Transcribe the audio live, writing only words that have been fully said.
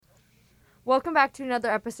Welcome back to another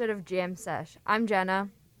episode of Jam Sesh. I'm Jenna.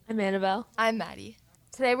 I'm Annabelle. I'm Maddie.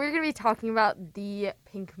 Today we're going to be talking about the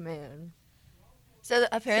pink moon. So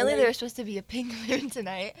apparently there was supposed to be a pink moon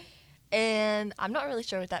tonight, and I'm not really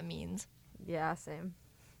sure what that means. Yeah, same.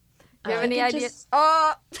 Do you have any idea?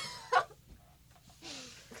 I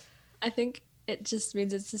think it just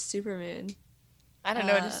means it's a supermoon. I don't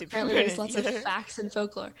know what a supermoon apparently is there's lots either. of facts and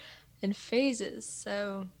folklore and phases.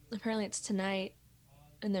 So apparently it's tonight,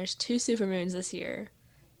 and there's 2 supermoons this year.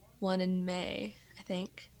 One in May, I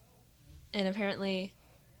think. And apparently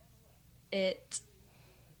it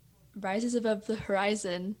rises above the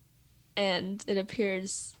horizon and it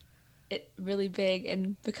appears really big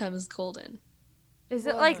and becomes golden. Is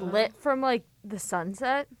it like lit from like the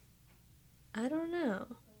sunset? I don't know.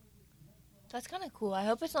 That's kind of cool. I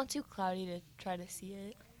hope it's not too cloudy to try to see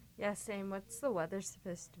it. Yeah, same. What's the weather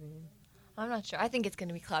supposed to mean? I'm not sure. I think it's going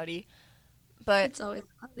to be cloudy. But It's always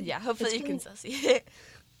cloudy. yeah, hopefully It's you really- can still see it.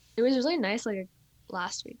 It was really nice like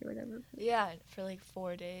last week or whatever. Yeah, for like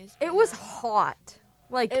 4 days. It was hot.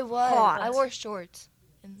 Like, It was. hot. I wore shorts.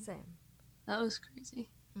 And Same. That was crazy.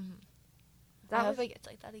 That I was, hope it gets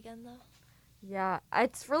like that again, though. yeah,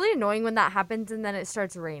 it's really annoying when that happens and then it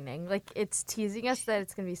starts raining. Like, it's teasing us that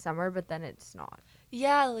it's going to be summer, but then it's not.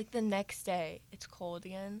 Yeah, like the next day, it's cold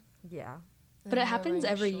again. Yeah. But it happens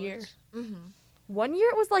every year. Mm-hmm. One year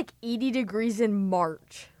it was like 80 degrees in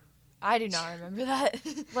March. I do not remember that.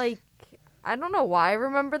 Like, I don't know why I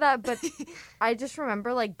remember that, but I just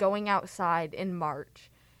remember like going outside in March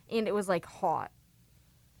and it was like hot.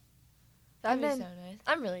 That'd be And so nice.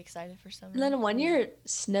 I'm really excited for summer. And then one year it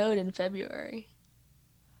snowed in February.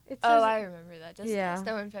 It Oh, says- I remember that. Doesn't Yeah. it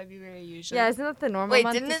snow in February usually? yeah, isn't that the normal Wait,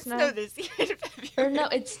 month didn't to it snow this year in February? Or no,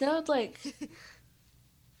 it snowed like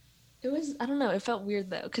it was. I don't know. It felt weird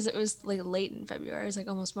though because it was like late in February. It was like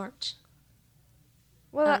almost March.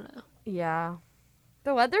 Well, I don't know. yeah.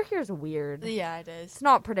 The weather here is weird. Yeah, it is. It's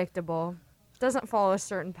not predictable. Doesn't follow a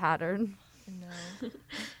certain pattern. No.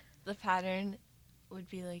 The pattern would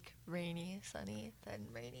be like rainy, sunny, then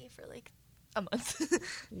rainy for like a month.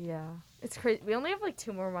 Yeah. It's crazy. We only have like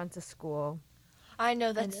 2 more months of school. I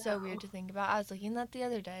know, that's so know. weird to think about. I was looking at that the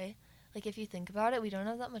other day. Like, if you think about it, we don't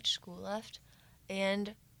have that much school left,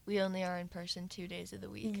 and we only are in person 2 days of the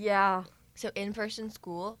week. Yeah. So in-person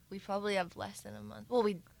school, we probably have less than a month. Well,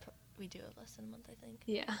 we do have less than a month, I think.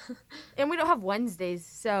 Yeah. And we don't have Wednesdays,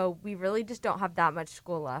 so we really just don't have that much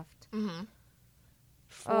school left. Mm-hmm.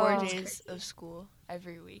 Oh. 4 That's days of school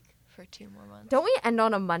every week for 2 more months. Don't we end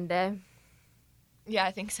on a Monday? Yeah,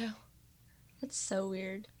 I think so. That's so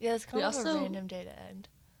weird. Yeah, it's kind We of also- a random day to end.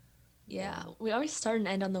 Yeah. We always start and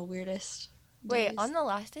end on the weirdest. Wait, days. on the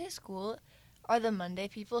last day of school, are the Monday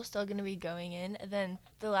people still going to be going in? And then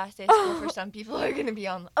the last day of school for some people are going to be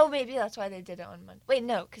on... Oh, maybe that's why they did it on Monday. Wait,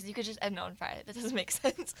 no, because you could just end on Friday. That doesn't make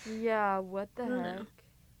sense. Yeah, what the I don't heck? know.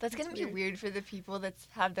 That's going to be weird. weird for the people that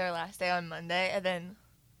have their last day on Monday, and then...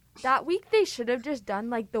 That week they should have just done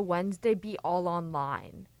like the Wednesday be all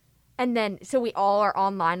online. And then, so we all are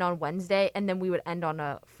online on Wednesday, and then we would end on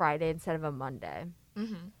a Friday instead of a Monday.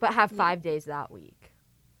 Mm-hmm. But have Yeah. 5 days that week.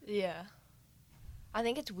 Yeah. I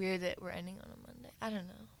think it's weird that we're ending on a Monday. I don't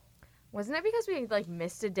know. Wasn't it because we like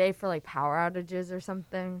missed a day for like power outages or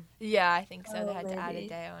something? Yeah, I think so. Oh, They had to add a maybe.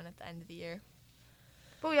 day on at the end of the year.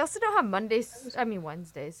 But we also don't have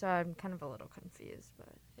Wednesdays, so I'm kind of a little confused. But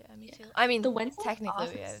Yeah, me Yeah. too. I mean, The Wednesday technically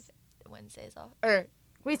off we have is- Wednesdays off. Or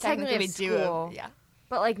we technically we have do school, have... Yeah.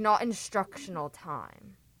 but like not instructional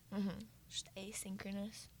time. Mm-hmm. Just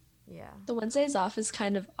asynchronous. Yeah. The Wednesdays off is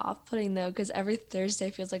kind of off-putting though because every Thursday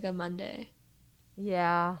feels like a Monday.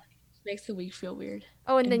 Yeah. It makes the week feel weird.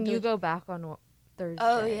 Oh, and And then the- you go back on Thursday.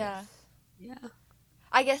 Oh, yeah. Yeah.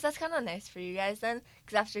 I guess that's kind of nice for you guys then,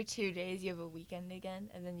 because after 2 days you have a weekend again,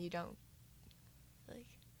 and then you don't, like,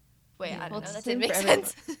 wait, Yeah, I well, don't know, it's that the didn't same make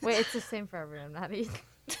for sense. Wait, it's the same for everyone, Maddie.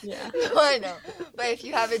 Yeah. No, I know, but if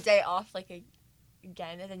you have a day off, like,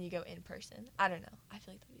 again, and then you go in person, I don't know, I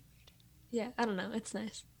feel like that'd be Yeah. I don't know. It's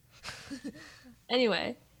nice. weird.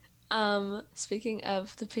 Anyway, speaking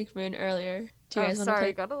of the pink moon earlier, do you Oh, guys want sorry,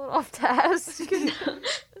 to got a little off task. play?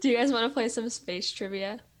 Do you guys want to play some space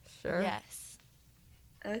trivia? Sure. Yes.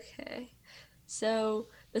 Okay. So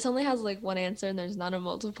this only has like one answer, and there's not a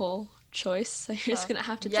multiple choice, so you're just Oh, gonna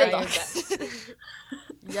have to yeah, try your you best.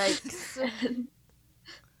 Yikes.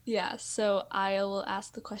 Yeah. So I will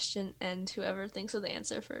ask the question, and whoever thinks of the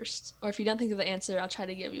answer first, or if you don't think of the answer, I'll try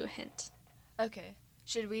to give you a hint. Okay,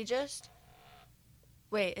 should we just,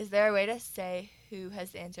 wait, is there a way to say who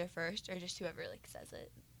has the answer first, or just whoever, like, says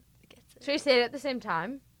it gets it? Should we say it at the same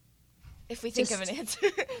time? If we think of an answer.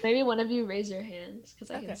 Maybe one of you raise your hands because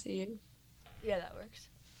I Okay. can see you. Yeah, that works.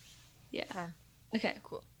 Yeah. Okay. Okay.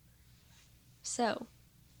 Cool. So,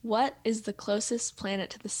 what is the closest planet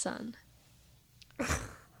to the sun?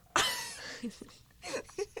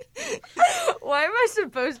 Why am I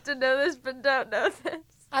supposed to know this but don't know this?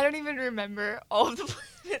 I don't even remember all of the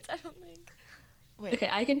planets, I don't think. Wait. Okay,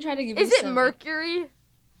 I can try to give you Is it some. Mercury?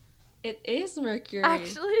 It is Mercury.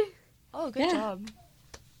 Actually? Oh, good Yeah. job.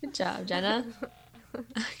 Good job, Jenna.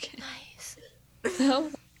 Okay. Nice.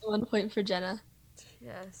 So, 1 point for Jenna.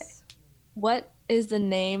 Yes. What is the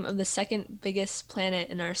name of the second biggest planet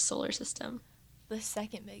in our solar system? The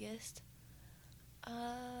second biggest.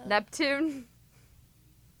 Neptune?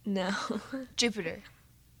 No. Jupiter.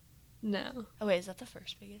 No. Oh, wait, is that the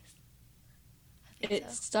first biggest? I think It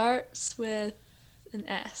starts with an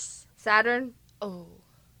S. Saturn? Oh.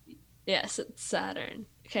 Yes, it's Saturn.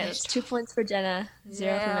 Okay, Nice that's 2 points for Jenna,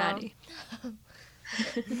 0 for Yeah. Maddie.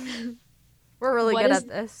 We're really What good is- at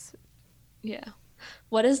this. Yeah.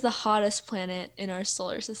 What is the hottest planet in our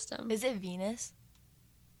solar system? Is it Venus?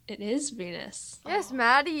 It is Venus. Yes, Oh.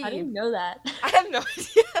 Maddie. How do you know that? I have no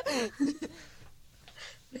idea.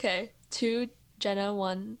 Okay, 2 Jenna,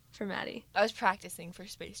 1 for Maddie. I was practicing for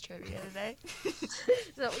space trivia today.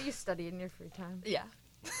 Is that what you study in your free time? Yeah.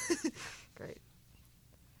 Great.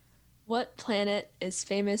 What planet is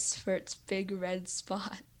famous for its big red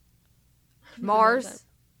spot? Mars?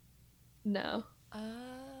 No.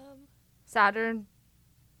 Saturn?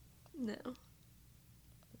 No.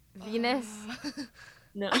 Venus?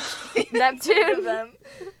 No. Neptune? Them.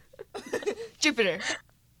 Jupiter.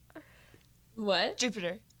 What?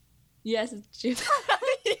 Jupiter. Yes, it's Jupiter.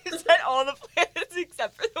 You said all the planets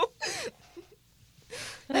except for the.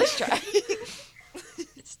 Nice try.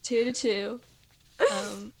 It's 2-2.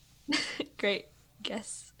 Great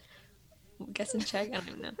guess. Guess and check. I don't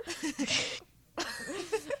even know.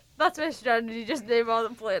 That's my strategy. Just name all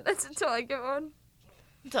the planets until I get one.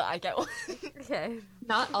 Until I get one. Okay.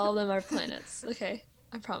 Not all of them are planets. Okay,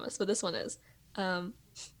 I promise. But this one is.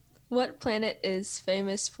 What planet is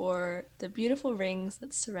famous for the beautiful rings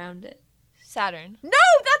that surround it? Saturn. No,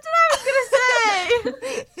 that's what I was gonna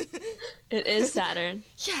say. It is Saturn.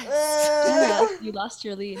 Yes. Jenna, you lost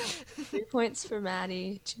your lead. 3 points for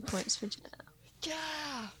Maddie, 2 points for Jenna.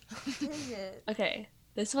 Yeah. Okay,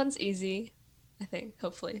 this one's easy, I think,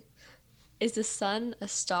 hopefully. Is the sun a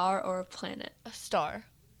star or a planet? A star.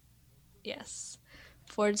 Yes.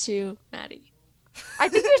 4-2, Maddie. I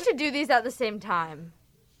think we should do these at the same time.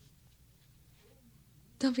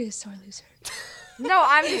 Don't be a sore loser. No,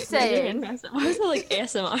 I'm just saying. Why is it like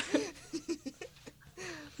ASMR?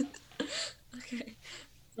 Okay.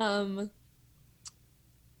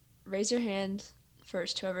 Raise your hand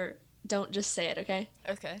first, whoever. Don't just say it, okay?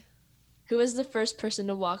 Okay. Who was the first person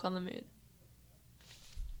to walk on the moon?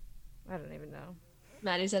 I don't even know.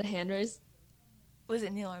 Maddie's at a hand raise? Was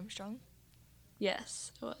it Neil Armstrong?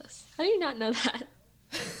 Yes, it was. How do you not know that?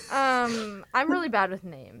 I'm really bad with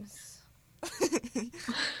names.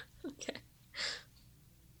 Okay.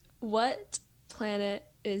 What planet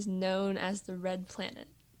is known as the red planet?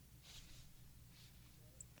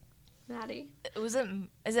 Maddie? Is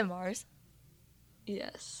it Mars?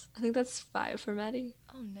 Yes. I think that's 5 for Maddie.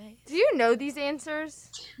 Oh, nice. Do you know these answers?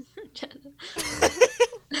 Jenna.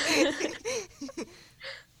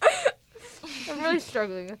 I'm really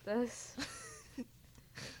struggling with this.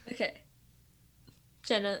 Okay.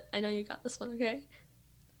 Jenna, I know you got this one, okay?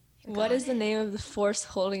 You What got is the it. name of the force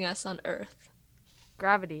holding us on Earth?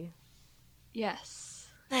 Gravity. Yes.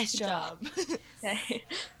 Nice Good job. Okay.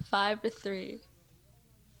 5-3.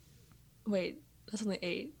 Wait, that's only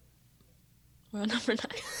 8. We're on number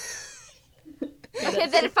 9. Okay,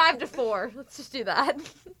 then 5-4. Let's just do that.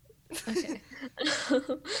 Okay.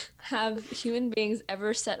 Have human beings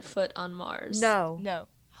ever set foot on Mars? No. No.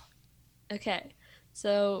 Okay.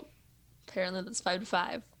 So apparently that's 5-5.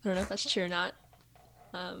 I don't know if that's true or not.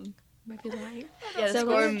 Might be lying. Yeah, the So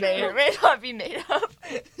score let's- may or may not be made up.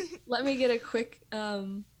 Let me get a quick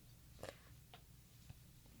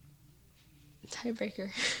tiebreaker.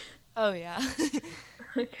 Oh, yeah.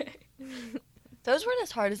 Okay. Those weren't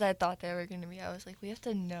as hard as I thought they were going to be. I was like, we have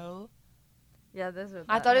to know. Yeah, those are.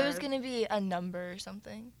 I thought it was going to be a number or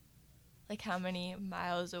something. Like how many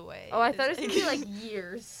miles away. Oh, I thought it was is, gonna be like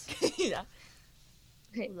years. yeah.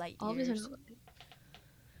 Okay. Light All of these are years. not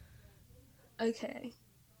right. Okay.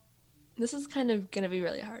 This is kind of gonna be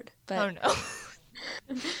really hard. But Oh, no.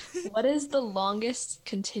 what is the longest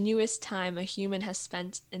continuous time a human has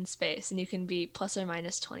spent in space? And you can be plus or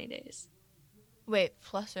minus 20 days. Wait,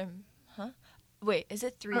 plus or... Huh? Wait, is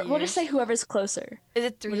it 3 Or years? we'll just say whoever's closer. Is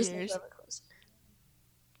it 3 We'll just say years? whoever closer.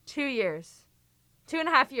 2 years.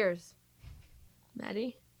 2.5 years.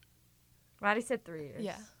 Maddie? Maddie said 3 years.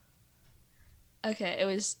 Yeah. Okay, it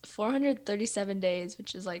was 437 days,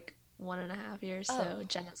 which is like 1.5 years, so Oh.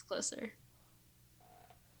 Jenna's closer.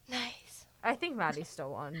 Nice. I think Maddie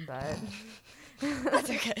still won, but That's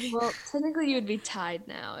okay. Well, technically you would be tied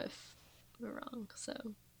now if we're wrong, so.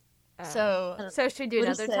 So, so should we do We'll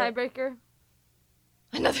just another say- tiebreaker?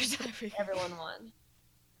 another tiebreaker. Everyone won.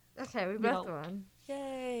 Okay, we We both don't- won.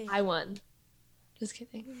 Yay. I won. Just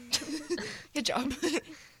kidding. Good job.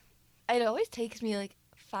 It always takes me like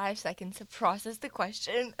 5 seconds to process the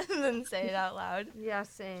question and then say it out loud. Yeah,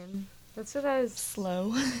 same. That's what I was.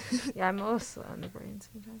 Slow. Yeah, I'm a little slow in the brain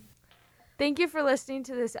sometimes. Thank you for listening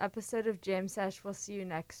to this episode of Jam Sesh. We'll see you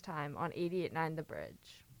next time on 88.9 The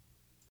Bridge.